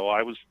with them, so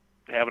I was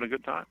having a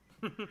good time.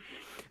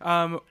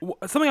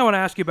 Something I want to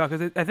ask you about,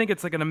 because I think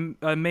it's like an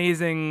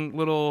amazing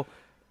little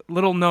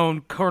little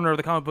known corner of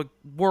the comic book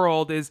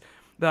world is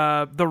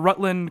the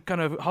Rutland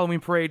kind of Halloween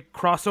parade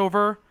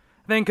crossover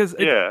thing,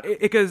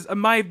 because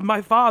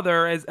my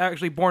father is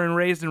actually born and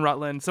raised in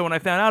Rutland, so when I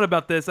found out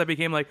about this, I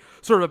became like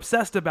sort of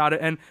obsessed about it,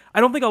 and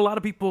I don't think a lot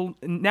of people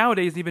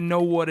nowadays even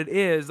know what it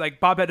is. Like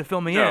Bob had to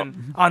fill me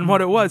in on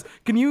what it was.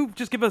 Can you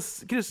just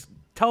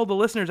tell the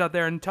listeners out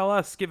there and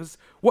give us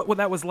what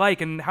that was like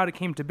and how it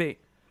came to be?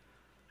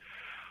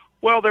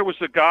 Well, there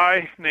was a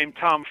guy named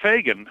Tom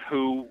Fagan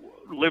who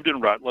lived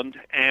in Rutland,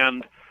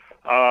 and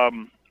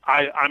I'm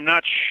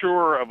not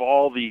sure of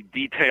all the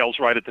details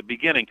right at the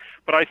beginning,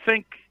 but I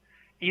think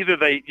either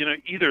they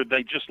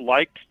just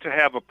liked to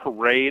have a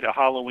parade, a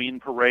Halloween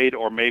parade,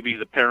 or maybe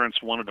the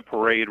parents wanted a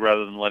parade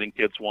rather than letting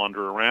kids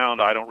wander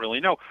around. I don't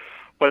really know.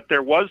 But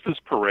there was this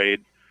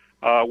parade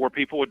where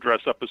people would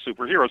dress up as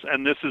superheroes,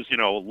 and this is,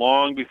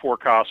 long before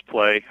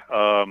cosplay.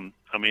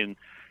 I mean,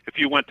 if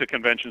you went to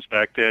conventions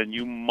back then,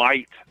 you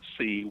might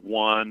see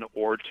one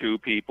or two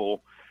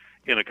people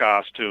in a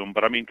costume,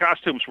 but I mean,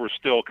 costumes were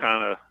still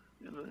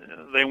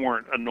they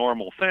weren't a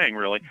normal thing,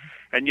 really.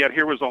 And yet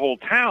here was a whole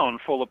town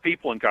full of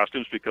people in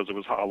costumes because it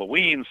was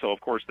Halloween, so of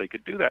course they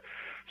could do that.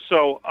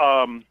 So,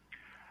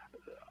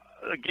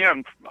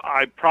 again,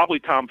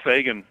 Tom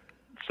Fagan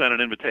sent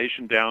an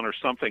invitation down or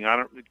something.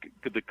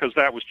 Because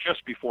that was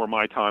just before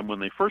my time when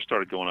they first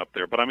started going up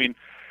there. But I mean,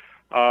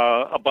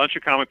 a bunch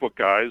of comic book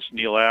guys,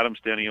 Neil Adams,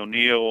 Denny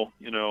O'Neil,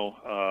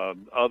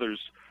 others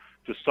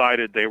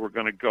decided they were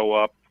going to go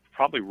up.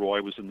 Probably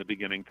Roy was in the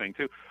beginning thing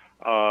too.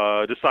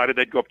 Decided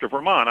they'd go up to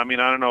Vermont. I mean,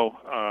 I don't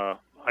know.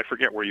 I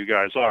forget where you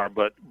guys are,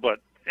 but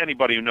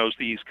anybody who knows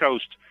the East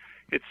Coast,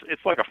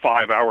 it's like a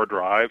 5-hour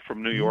drive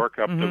from New York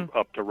up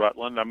to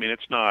Rutland. I mean,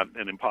 it's not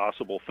an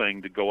impossible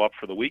thing to go up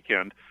for the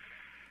weekend.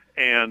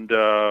 And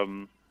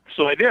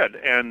so they did,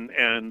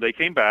 and they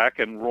came back,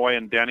 and Roy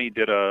and Denny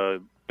did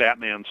a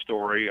Batman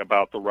story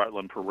about the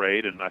Rutland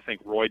parade, and I think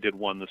Roy did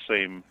one the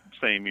same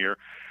year.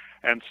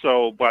 And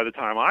so by the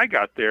time I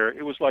got there,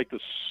 it was like the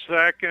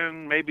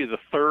second, maybe the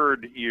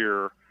third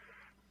year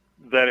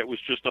that it was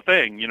just a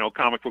thing.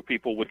 Comic book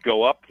people would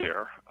go up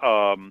there.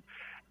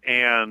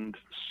 And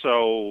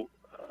so,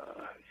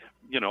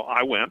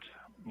 I went.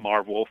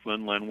 Marv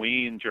Wolfman, Len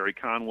Wein, Jerry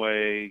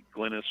Conway,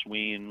 Glynis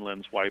Wein,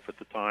 Len's wife at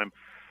the time.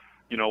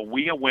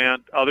 We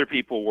went. Other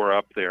people were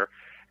up there.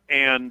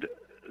 And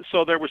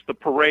so there was the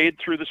parade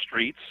through the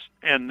streets,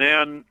 and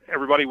then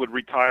everybody would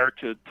retire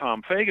to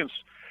Tom Fagan's.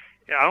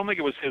 I don't think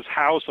it was his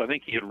house. I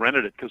think he had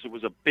rented it because it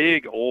was a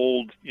big,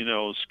 old,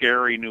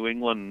 scary New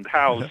England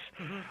house.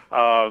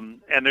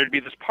 And there'd be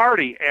this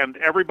party, and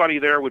everybody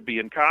there would be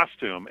in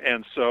costume.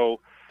 And so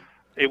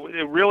it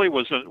really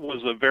was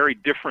a very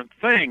different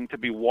thing to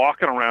be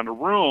walking around a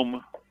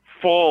room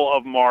full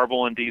of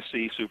Marvel and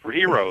DC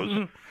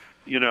superheroes,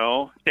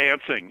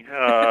 dancing.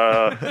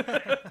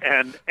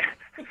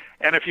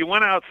 And if you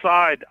went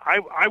outside,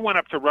 I went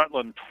up to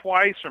Rutland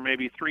twice or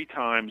maybe 3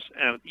 times,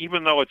 and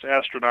even though it's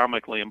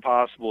astronomically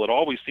impossible, it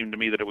always seemed to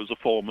me that it was a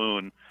full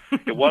moon.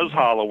 It was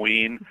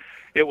Halloween.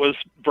 It was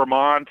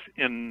Vermont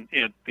in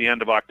the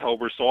end of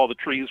October, so all the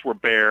trees were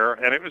bare,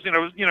 and it was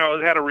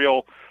it had a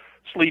real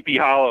Sleepy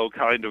Hollow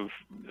kind of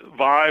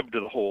vibe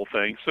to the whole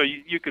thing. So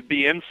you could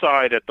be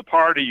inside at the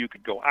party, you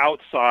could go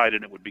outside,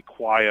 and it would be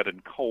quiet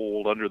and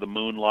cold under the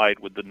moonlight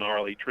with the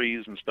gnarly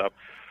trees and stuff.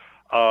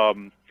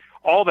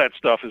 All that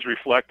stuff is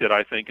reflected,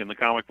 I think, in the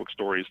comic book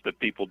stories that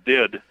people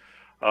did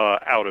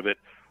out of it.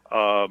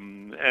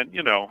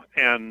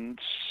 And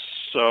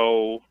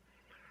so,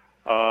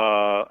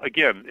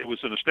 again, it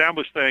was an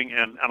established thing,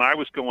 and I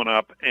was going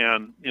up,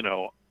 and,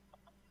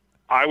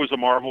 I was a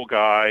Marvel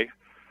guy,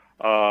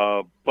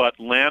 but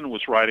Len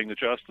was writing the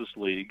Justice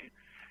League,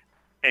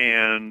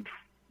 and,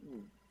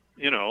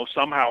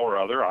 somehow or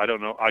other, I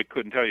don't know, I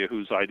couldn't tell you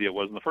whose idea it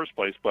was in the first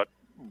place, but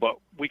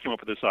we came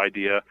up with this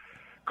idea.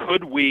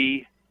 Could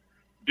we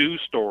do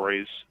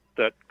stories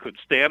that could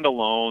stand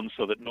alone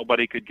so that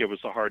nobody could give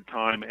us a hard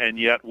time and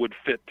yet would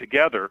fit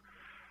together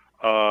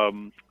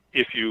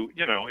if you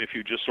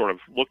just sort of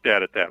looked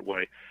at it that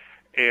way.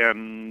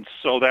 And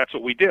so that's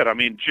what we did. I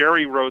mean,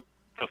 Jerry wrote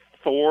the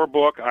Thor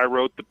book, I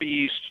wrote The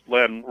Beast,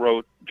 Len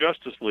wrote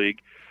Justice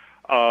League,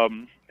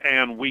 and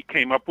we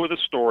came up with a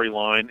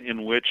storyline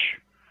in which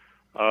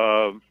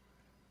all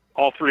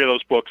 3 of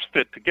those books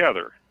fit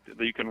together.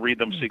 You can read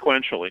them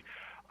sequentially.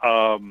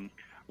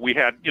 We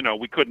had,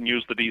 we couldn't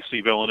use the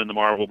DC villain in the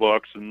Marvel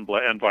books and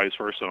vice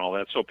versa and all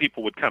that. So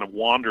people would kind of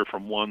wander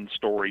from one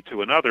story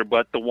to another,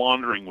 but the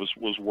wandering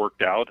was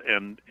worked out,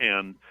 and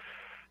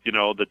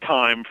the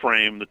time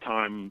frame, the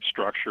time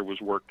structure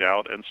was worked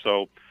out. And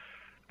so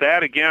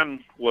that,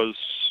 again, was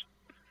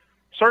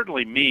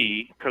certainly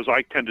me, because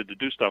I tended to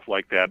do stuff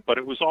like that, but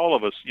it was all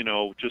of us,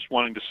 just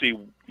wanting to see,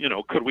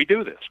 could we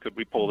do this? Could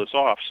we pull this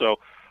off? So,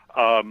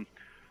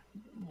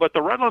 but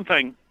the Rutland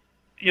thing,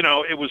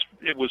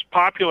 it was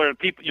popular, and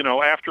people,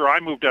 after I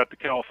moved out to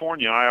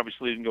California, I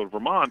obviously didn't go to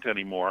Vermont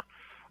anymore,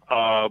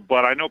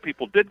 but I know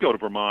people did go to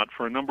Vermont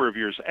for a number of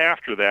years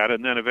after that,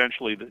 and then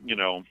eventually,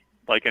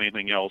 like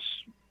anything else,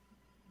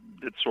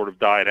 it sort of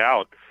died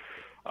out.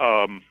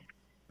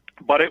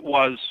 but it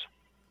was,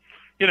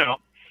 you know,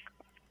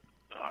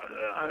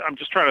 I'm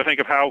just trying to think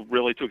of how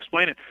really to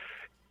explain it.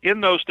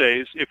 In those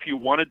days, if you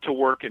wanted to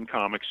work in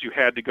comics, you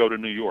had to go to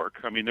New York.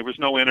 I mean, there was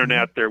no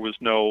internet, there was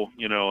no,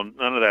 you know,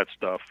 none of that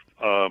stuff,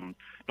 no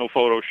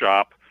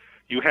Photoshop.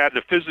 You had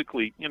to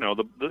physically, you know,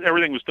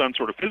 everything was done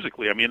sort of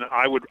physically. I mean,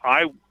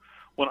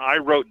 when I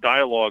wrote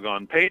dialogue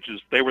on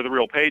pages, they were the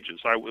real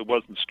pages. It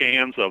wasn't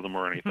scans of them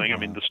or anything. I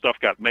mean, the stuff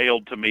got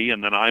mailed to me,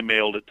 and then I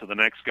mailed it to the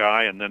next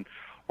guy, and then,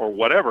 or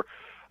whatever.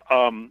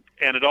 And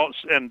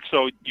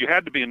so you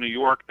had to be in New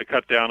York to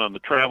cut down on the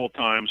travel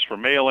times for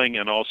mailing,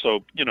 and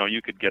also, you know,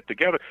 you could get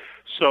together.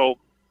 So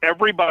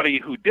everybody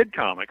who did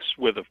comics,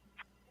 with a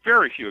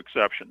very few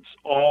exceptions,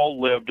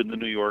 all lived in the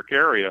New York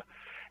area,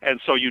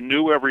 and so you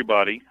knew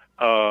everybody,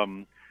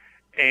 and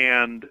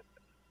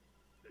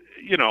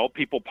you know,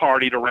 people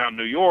partied around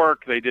New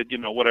York. They did, you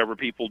know, whatever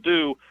people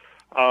do.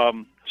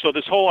 So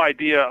this whole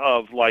idea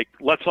of like,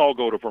 let's all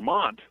go to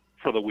Vermont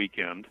for the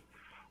weekend.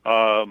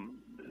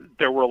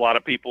 There were a lot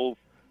of people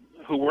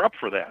who were up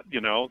for that. You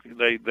know,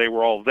 they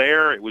were all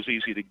there. It was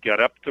easy to get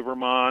up to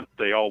Vermont.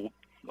 They all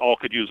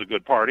could use a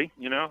good party.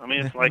 You know, I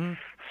mean, it's like,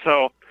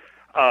 so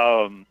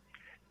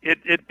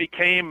it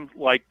became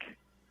like,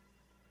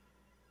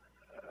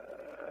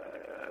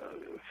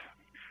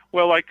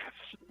 well, like,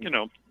 you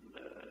know,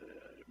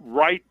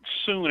 right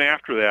soon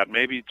after that,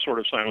 maybe sort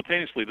of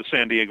simultaneously, the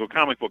San Diego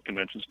Comic Book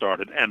Convention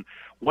started. And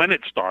when it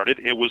started,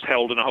 it was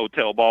held in a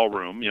hotel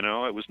ballroom. You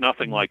know, it was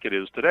nothing like it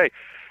is today.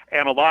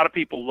 And a lot of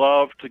people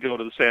loved to go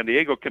to the San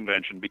Diego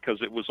Convention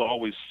because it was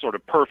always sort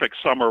of perfect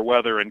summer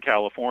weather in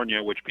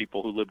California, which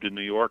people who lived in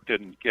New York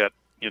didn't get,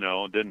 you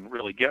know, didn't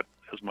really get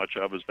as much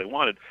of as they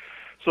wanted.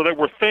 So there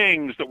were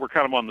things that were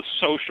kind of on the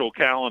social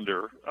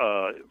calendar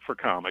for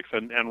comics,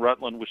 and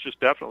Rutland was just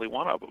definitely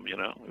one of them, you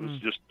know. It was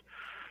just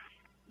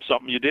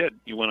something you did.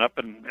 You went up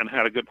and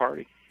had a good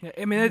party. Yeah,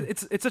 I mean,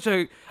 it's such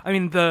a, I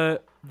mean, the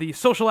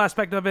social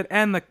aspect of it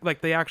and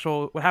the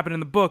actual, what happened in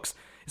the books,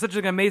 is such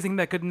an amazing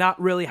that could not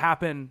really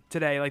happen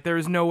today. Like, there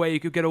is no way you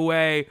could get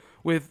away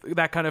with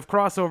that kind of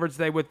crossover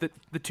today with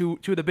the two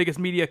of the biggest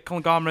media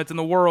conglomerates in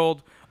the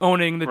world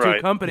owning the two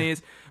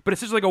companies. But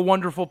it's just like a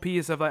wonderful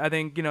piece of, I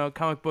think, you know,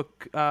 comic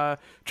book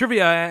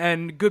trivia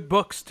and good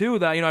books too.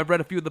 That, you know, I've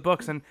read a few of the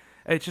books, and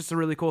it's just a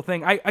really cool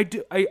thing.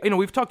 You know,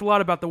 we've talked a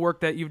lot about the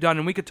work that you've done,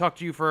 and we could talk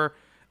to you for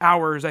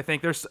hours. I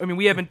think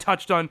we haven't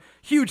touched on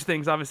huge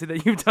things, obviously,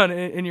 that you've done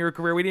in your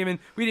career. We didn't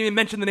even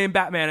mention the name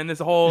Batman in this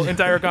whole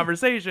entire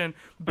conversation.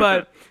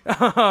 But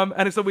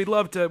and so we'd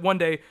love to one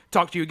day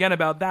talk to you again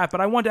about that.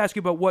 But I wanted to ask you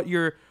about what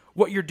you're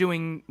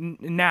doing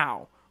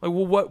now. Like,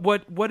 well,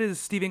 what is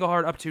Steve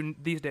Englehart up to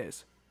these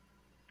days?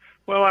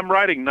 Well, I'm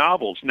writing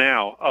novels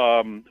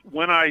now.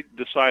 When I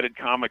decided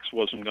comics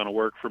wasn't going to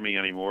work for me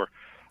anymore,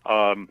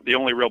 the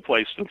only real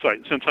place, since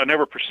I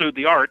never pursued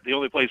the art, the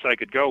only place I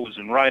could go was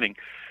in writing.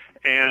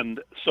 And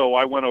so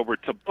I went over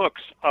to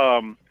books.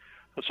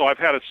 So I've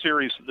had a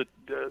series that's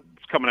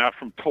coming out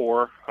from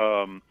Tor,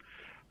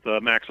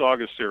 the Max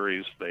August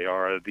series. They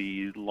are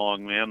the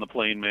Long Man, the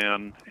Plain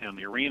Man, and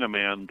the Arena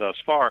Man thus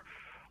far,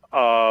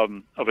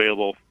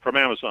 available from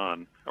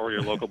Amazon or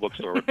your local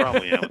bookstore, but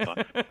probably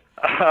Amazon.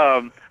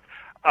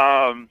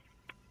 I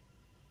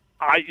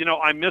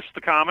miss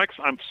the comics.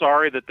 I'm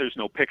sorry that there's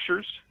no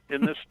pictures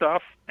in this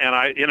stuff, and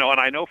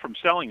I know from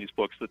selling these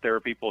books that there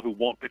are people who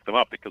won't pick them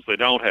up because they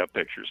don't have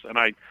pictures, and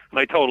I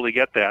totally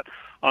get that.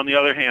 On the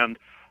other hand,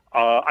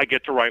 I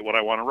get to write what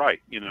I want to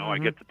write. You know, I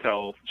get to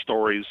tell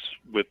stories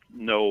with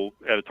no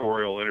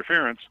editorial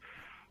interference,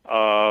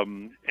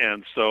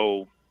 and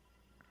so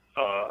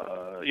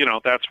you know,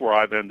 that's where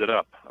I've ended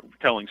up,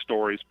 telling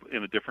stories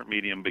in a different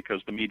medium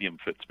because the medium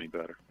fits me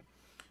better.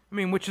 I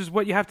mean, which is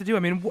what you have to do.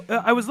 I mean,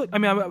 I looked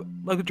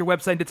at your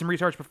website, did some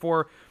research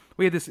before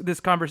we had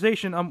this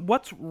conversation.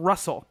 What's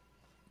Russell?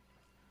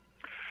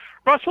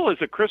 Russell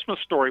is a Christmas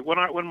story.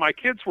 When my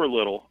kids were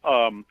little,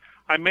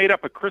 I made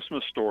up a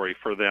Christmas story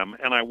for them,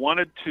 and I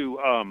wanted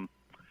to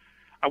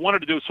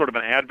do sort of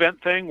an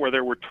Advent thing where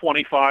there were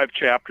 25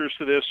 chapters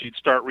to this. You'd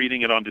start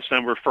reading it on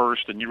December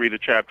 1st, and you read a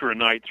chapter a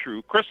night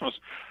through Christmas.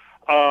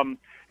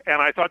 And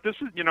I thought, this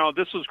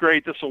is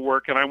great, this will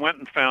work. And I went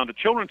and found a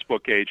children's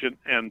book agent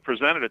and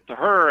presented it to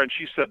her, and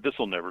she said, this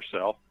will never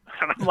sell.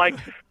 And I'm like,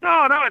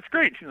 no, it's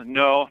great. She said,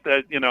 no,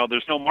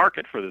 there's no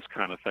market for this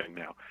kind of thing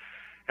now.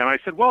 And I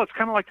said, well, it's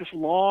kind of like this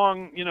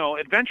long,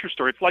 adventure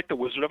story. It's like The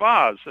Wizard of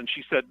Oz. And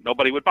she said,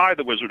 nobody would buy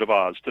The Wizard of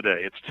Oz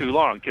today. It's too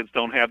long. Kids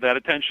don't have that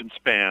attention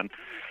span.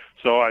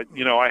 So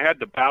I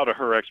had to bow to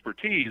her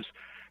expertise.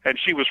 And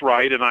she was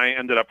right, and I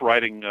ended up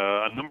writing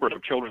a number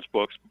of children's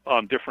books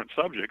on different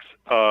subjects.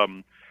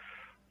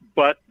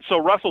 But so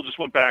Russell just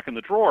went back in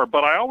the drawer,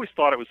 but I always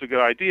thought it was a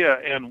good idea.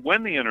 And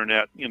when the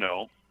internet,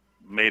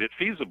 made it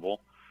feasible,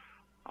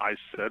 I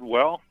said,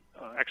 well,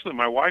 actually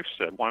my wife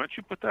said, why don't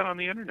you put that on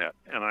the internet?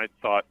 And I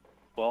thought,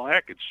 well,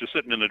 heck, it's just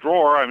sitting in the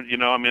drawer.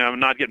 I'm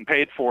not getting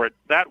paid for it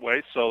that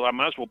way, so I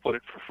might as well put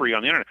it for free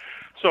on the internet.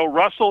 So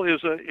Russell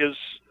is a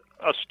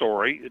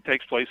story. It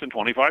takes place in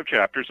 25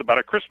 chapters about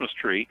a Christmas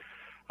tree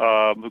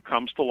who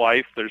comes to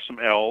life. There's some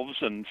elves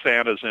and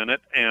Santa's in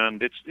it,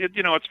 and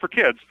it's for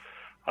kids.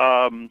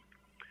 And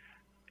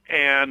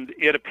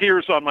it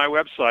appears on my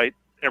website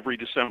every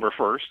December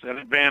 1st, and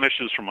it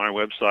vanishes from my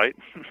website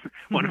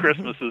when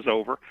Christmas is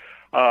over.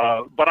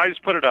 But I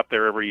just put it up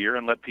there every year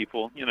and let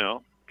people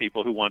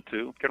who want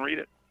to can read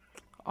it.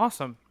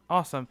 Awesome.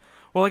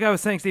 Well, like I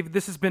was saying, Steve,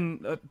 this has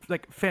been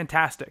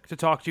fantastic to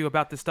talk to you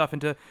about this stuff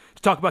and to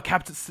talk about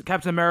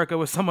Captain America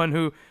with someone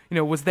who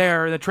was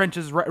there in the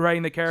trenches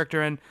writing the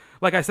character. And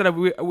like I said,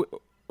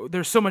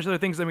 there's so much other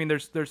things. I mean,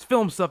 there's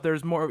film stuff.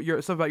 There's more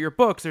stuff about your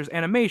books. There's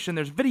animation.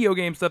 There's video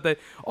game stuff.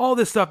 All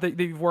this stuff that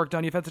you've worked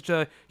on. You've had such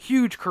a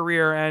huge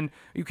career, and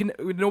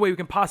no way we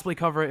can possibly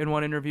cover it in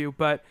one interview.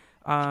 But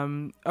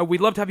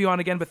we'd love to have you on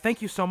again. But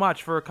thank you so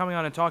much for coming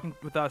on and talking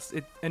with us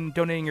and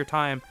donating your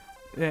time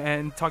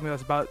and talking with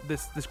us about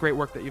this great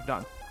work that you've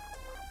done.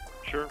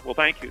 Sure. Well,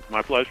 thank you.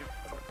 My pleasure.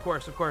 Of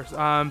course.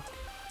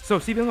 So,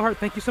 Steve Englehart,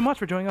 thank you so much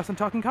for joining us on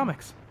Talking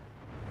Comics.